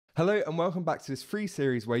Hello and welcome back to this free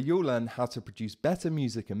series where you'll learn how to produce better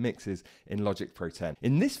music and mixes in Logic Pro 10.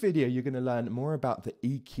 In this video, you're going to learn more about the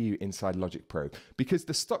EQ inside Logic Pro because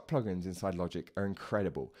the stock plugins inside Logic are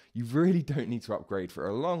incredible. You really don't need to upgrade for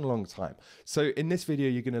a long time. So in this video,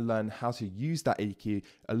 you're going to learn how to use that EQ,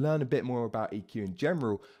 learn a bit more about EQ in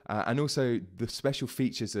general, and also the special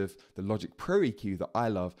features of the Logic Pro EQ that I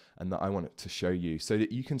love and that I want to show you so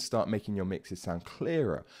that you can start making your mixes sound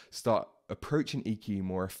clearer, start approaching EQ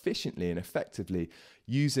more efficiently and effectively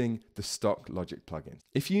using the stock Logic plugins.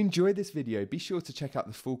 If you enjoyed this video, be sure to check out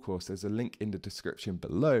the full course. There's a link in the description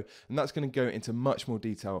below, and that's going to go into much more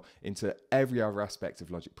detail into every other aspect of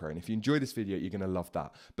Logic Pro. And if you enjoy this video, you're going to love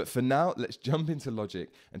that. But for now, let's jump into Logic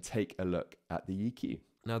and take a look at the EQ.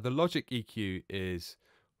 Now, the Logic EQ is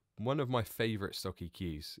one of my favorite stock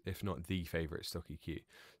EQs, if not the favorite stock EQ.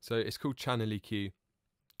 So it's called channel EQ.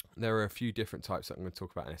 There are a few different types that I'm going to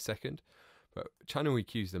talk about in a second, but channel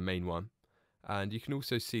EQ is the main one, and you can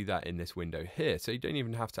also see that in this window here. So you don't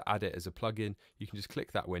even have to add it as a plugin. You can just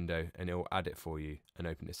click that window and it will add it for you and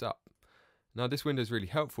open this up. Now this window is really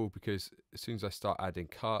helpful because as soon as I start adding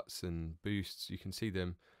cuts and boosts, you can see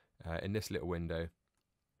them in this little window.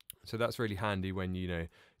 So that's really handy when you're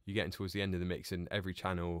getting towards the end of the mix and every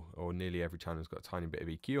channel or nearly every channel has got a tiny bit of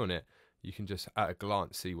EQ on it. You can just at a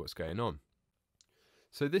glance see what's going on.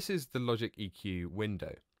 So this is the Logic EQ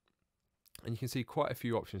window, and you can see quite a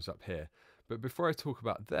few options up here. But before I talk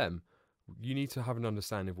about them, you need to have an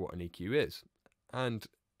understanding of what an EQ is. And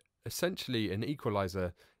essentially an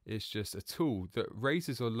equalizer is just a tool that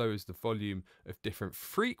raises or lowers the volume of different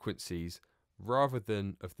frequencies rather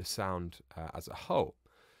than of the sound as a whole.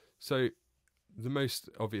 So the most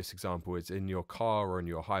obvious example is in your car or in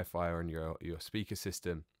your hi-fi or in your speaker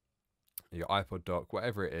system, your iPod dock,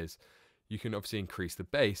 whatever it is. You can obviously increase the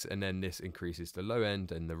bass, and then this increases the low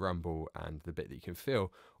end and the rumble and the bit that you can feel.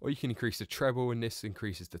 Or you can increase the treble, and this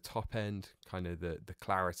increases the top end, kind of the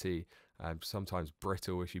clarity, sometimes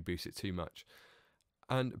brittle if you boost it too much.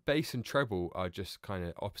 And bass and treble are just kind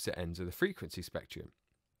of opposite ends of the frequency spectrum.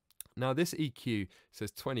 Now this EQ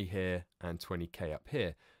says 20 here and 20k up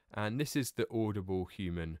here, and this is the audible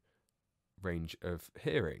human range of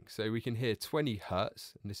hearing. So we can hear 20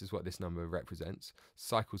 hertz, and this is what this number represents,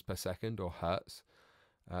 cycles per second or hertz.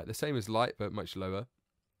 The same as light, but much lower.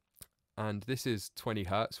 And this is 20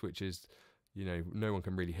 hertz, which is, no one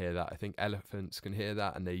can really hear that. I think elephants can hear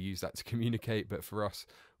that and they use that to communicate, but for us,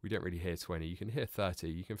 we don't really hear 20. You can hear 30,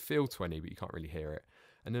 you can feel 20, but you can't really hear it.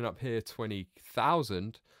 And then up here,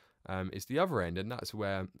 20,000 is the other end, and that's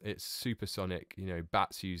where it's supersonic.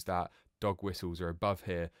 Bats use that, dog whistles are above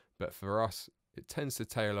here, but for us it tends to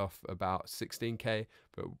tail off about 16k.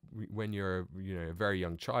 But when you're a very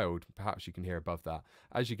young child, perhaps you can hear above that.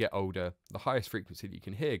 As you get older, the highest frequency that you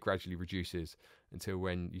can hear gradually reduces until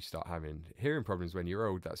when you start having hearing problems when you're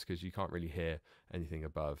old. That's because you can't really hear anything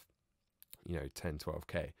above 10,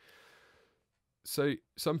 12k. So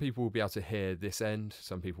some people will be able to hear this end,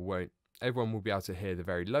 some people won't. Everyone will be able to hear the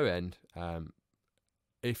very low end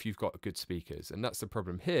if you've got good speakers. And that's the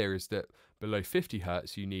problem here, is that below 50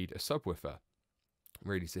 hertz you need a subwoofer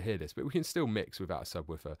really to hear this, but we can still mix without a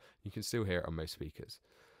subwoofer. You can still hear it on most speakers.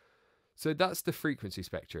 So that's the frequency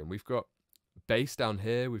spectrum. We've got bass down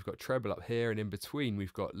here, we've got treble up here, and in between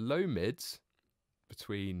we've got low mids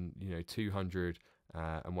between 200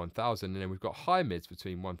 and 1000, and then we've got high mids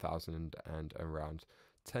between 1000 and around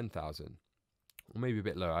 10,000. Or maybe a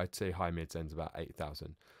bit lower. I'd say high mids ends about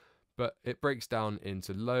 8,000. But it breaks down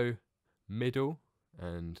into low, middle,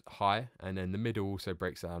 and high, and then the middle also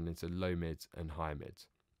breaks down into low mids and high mids.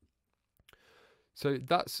 So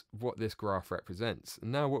that's what this graph represents.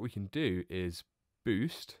 And now what we can do is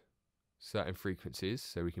boost certain frequencies.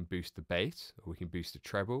 So we can boost the bass, or we can boost the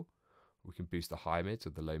treble, or we can boost the high mids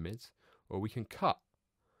or the low mids, or we can cut.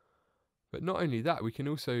 But not only that, we can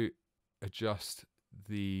also adjust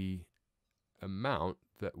the amount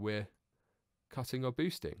that we're cutting or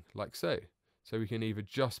boosting, like so. So we can either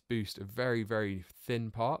just boost a very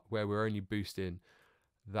thin part where we're only boosting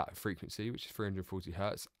that frequency, which is 340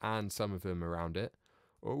 hertz, and some of them around it,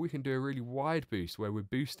 or we can do a really wide boost where we're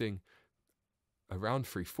boosting around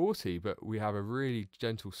 340, but we have a really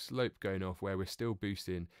gentle slope going off where we're still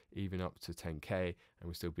boosting even up to 10k, and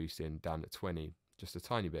we're still boosting down to 20, just a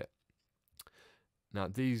tiny bit. Now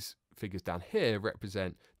these figures down here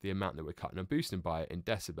represent the amount that we're cutting and boosting by in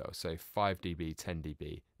decibels, so 5 dB, 10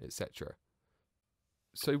 dB, etc.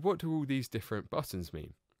 So what do all these different buttons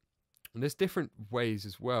mean? And there's different ways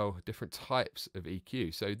as well, different types of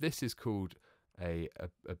EQ. So this is called a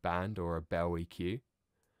band or a bell EQ.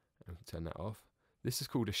 I can turn that off. This is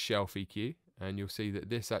called a shelf EQ, and you'll see that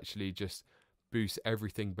this actually just boosts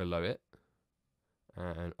everything below it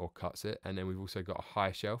or cuts it. And then we've also got a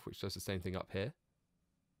high shelf, which does the same thing up here.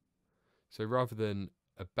 So rather than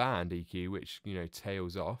a band EQ, which, you know,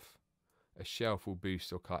 tails off, a shelf will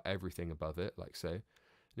boost or cut everything above it, like so.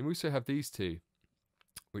 And we also have these two,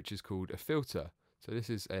 which is called a filter. So this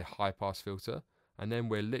is a high pass filter, and then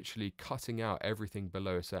we're literally cutting out everything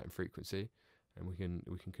below a certain frequency, and we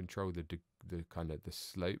can control the kind of the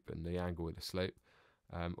slope and the angle of the slope,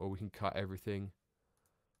 or we can cut everything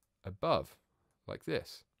above, like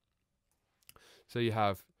this. So you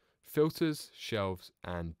have filters, shelves,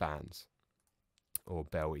 and bands, or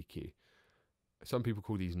bell EQ. Some people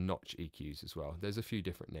call these notch EQs as well. There's a few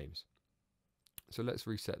different names. So let's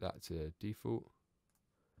reset that to default.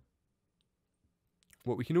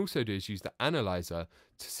 What we can also do is use the analyzer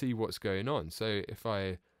to see what's going on. So if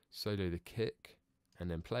I solo the kick and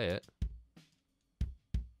then play it,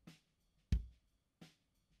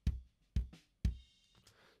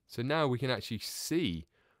 so now we can actually see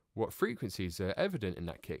what frequencies are evident in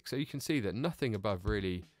that kick. So you can see that nothing above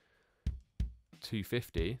really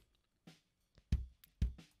 250,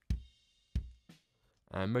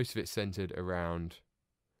 and most of it's centered around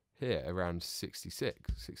here, around 66,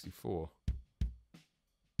 64.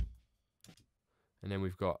 And then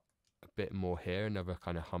we've got a bit more here, another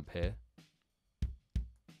kind of hump here.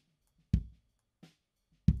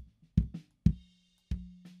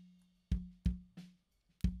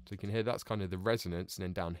 So you can hear that's kind of the resonance, and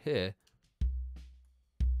then down here,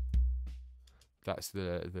 that's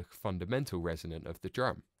the fundamental resonant of the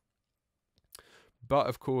drum. But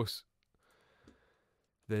of course,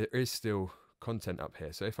 there is still content up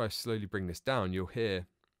here. So if I slowly bring this down, you'll hear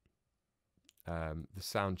the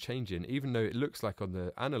sound changing. Even though it looks like on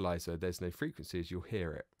the analyzer there's no frequencies, you'll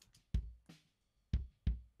hear it.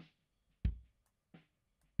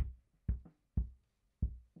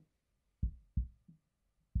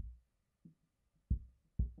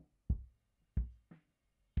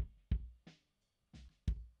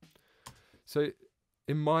 So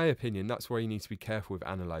in my opinion, that's why you need to be careful with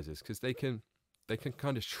analyzers, because they can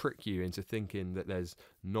kind of trick you into thinking that there's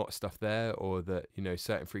not stuff there, or that, you know,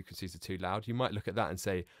 certain frequencies are too loud. You might look at that and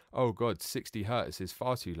say, oh God, 60 hertz is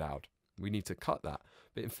far too loud. We need to cut that.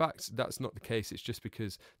 But in fact, that's not the case. It's just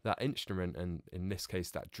because that instrument, and in this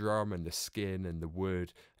case, that drum and the skin and the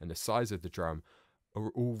wood and the size of the drum, are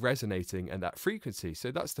all resonating at that frequency.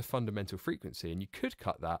 So that's the fundamental frequency, and you could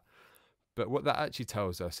cut that. But what that actually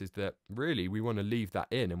tells us is that really we want to leave that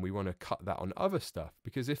in, and we want to cut that on other stuff.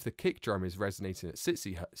 Because if the kick drum is resonating at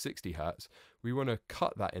 60 hertz, we want to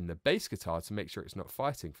cut that in the bass guitar to make sure it's not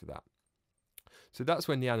fighting for that. So that's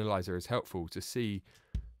when the analyzer is helpful, to see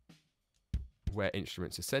where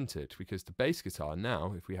instruments are centered, because the bass guitar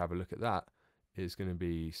now, if we have a look at that, is going to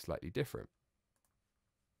be slightly different.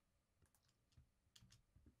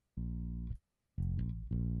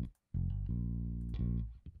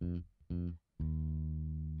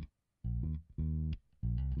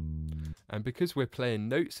 And because we're playing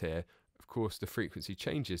notes here, of course the frequency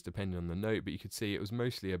changes depending on the note, but you could see it was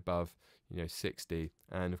mostly above, you know, 60,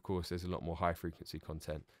 and of course there's a lot more high frequency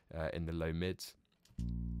content in the low mids.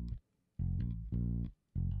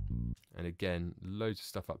 And again, loads of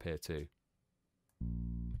stuff up here too.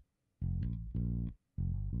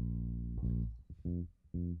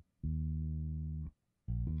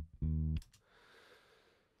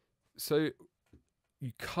 So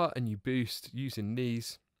you cut and you boost using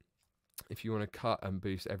these. If you want to cut and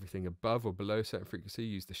boost everything above or below a certain frequency,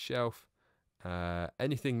 use the shelf.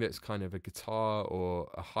 Anything that's kind of a guitar or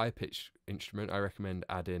a high-pitched instrument, I recommend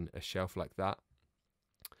adding a shelf like that.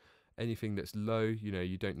 Anything that's low, you know,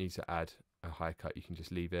 you don't need to add a high cut, you can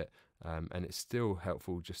just leave it. And it's still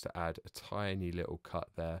helpful just to add a tiny little cut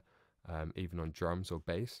there, even on drums or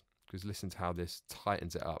bass, because listen to how this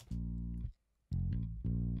tightens it up.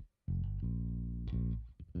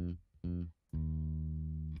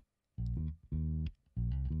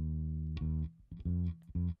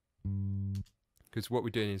 Because what we're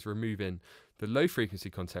doing is removing the low frequency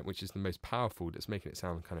content, which is the most powerful, that's making it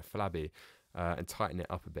sound kind of flabby, and tighten it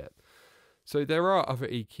up a bit. So there are other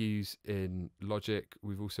EQs in Logic.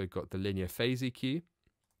 We've also got the linear phase EQ,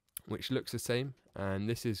 which looks the same, and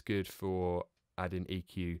this is good for adding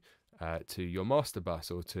EQ to your master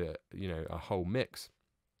bus, or to, you know, a whole mix.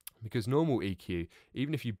 Because normal EQ,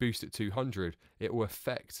 even if you boost it 200, it will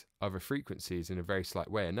affect other frequencies in a very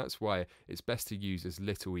slight way. And that's why it's best to use as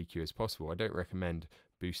little EQ as possible. I don't recommend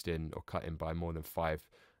boosting or cutting by more than 5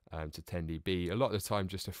 to 10 dB. A lot of the time,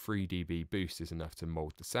 just a 3 dB boost is enough to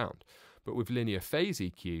mold the sound. But with linear phase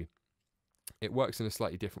EQ, it works in a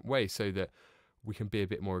slightly different way, so that we can be a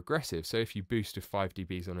bit more aggressive. So if you boost to 5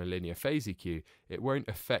 dBs on a linear phase EQ, it won't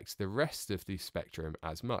affect the rest of the spectrum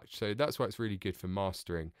as much. So that's why it's really good for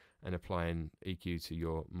mastering and applying EQ to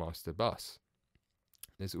your master bus.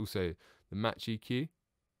 There's also the match EQ,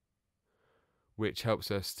 which helps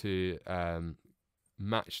us to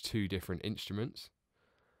match two different instruments.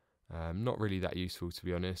 Not really that useful, to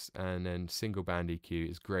be honest. And then single band EQ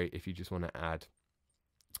is great if you just want to add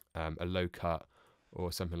a low cut or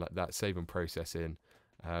something like that, save on processing.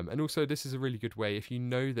 And also this is a really good way if you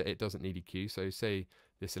know that it doesn't need EQ. So say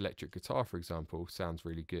this electric guitar, for example, sounds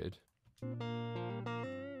really good.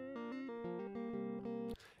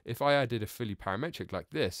 If I added a fully parametric like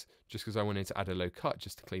this, just because I wanted to add a low cut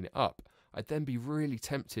just to clean it up, I'd then be really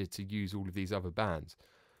tempted to use all of these other bands.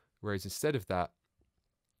 Whereas instead of that,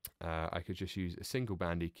 I could just use a single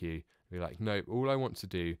band EQ and be like, nope, all I want to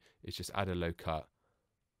do is just add a low cut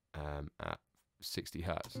at 60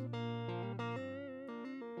 Hertz.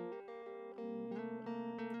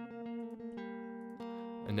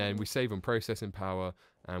 And then we save on processing power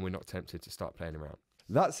and we're not tempted to start playing around.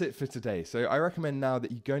 That's it for today. So I recommend now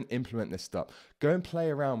that you go and implement this stuff. Go and play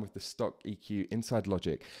around with the stock EQ inside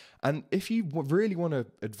Logic. And if you really want to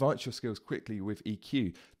advance your skills quickly with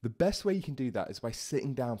EQ, the best way you can do that is by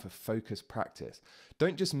sitting down for focused practice.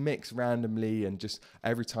 Don't just mix randomly and just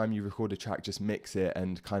every time you record a track, just mix it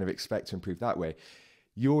and kind of expect to improve that way.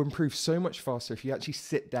 You'll improve so much faster if you actually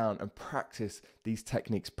sit down and practice these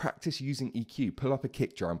techniques. Practice using EQ, pull up a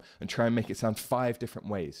kick drum and try and make it sound 5 different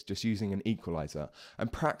ways, just using an equalizer,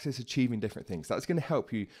 and practice achieving different things. That's going to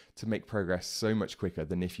help you to make progress so much quicker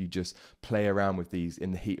than if you just play around with these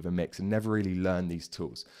in the heat of a mix and never really learn these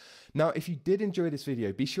tools. Now, if you did enjoy this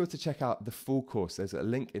video, be sure to check out the full course. There's a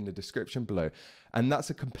link in the description below, and that's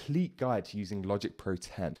a complete guide to using Logic Pro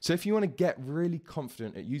 10. So if you want to get really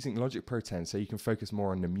confident at using Logic Pro 10 so you can focus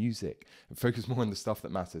more on the music and focus more on the stuff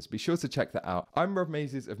that matters, be sure to check that out. I'm Rob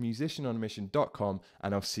Mayzes of musicianonamission.com,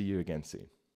 and I'll see you again soon.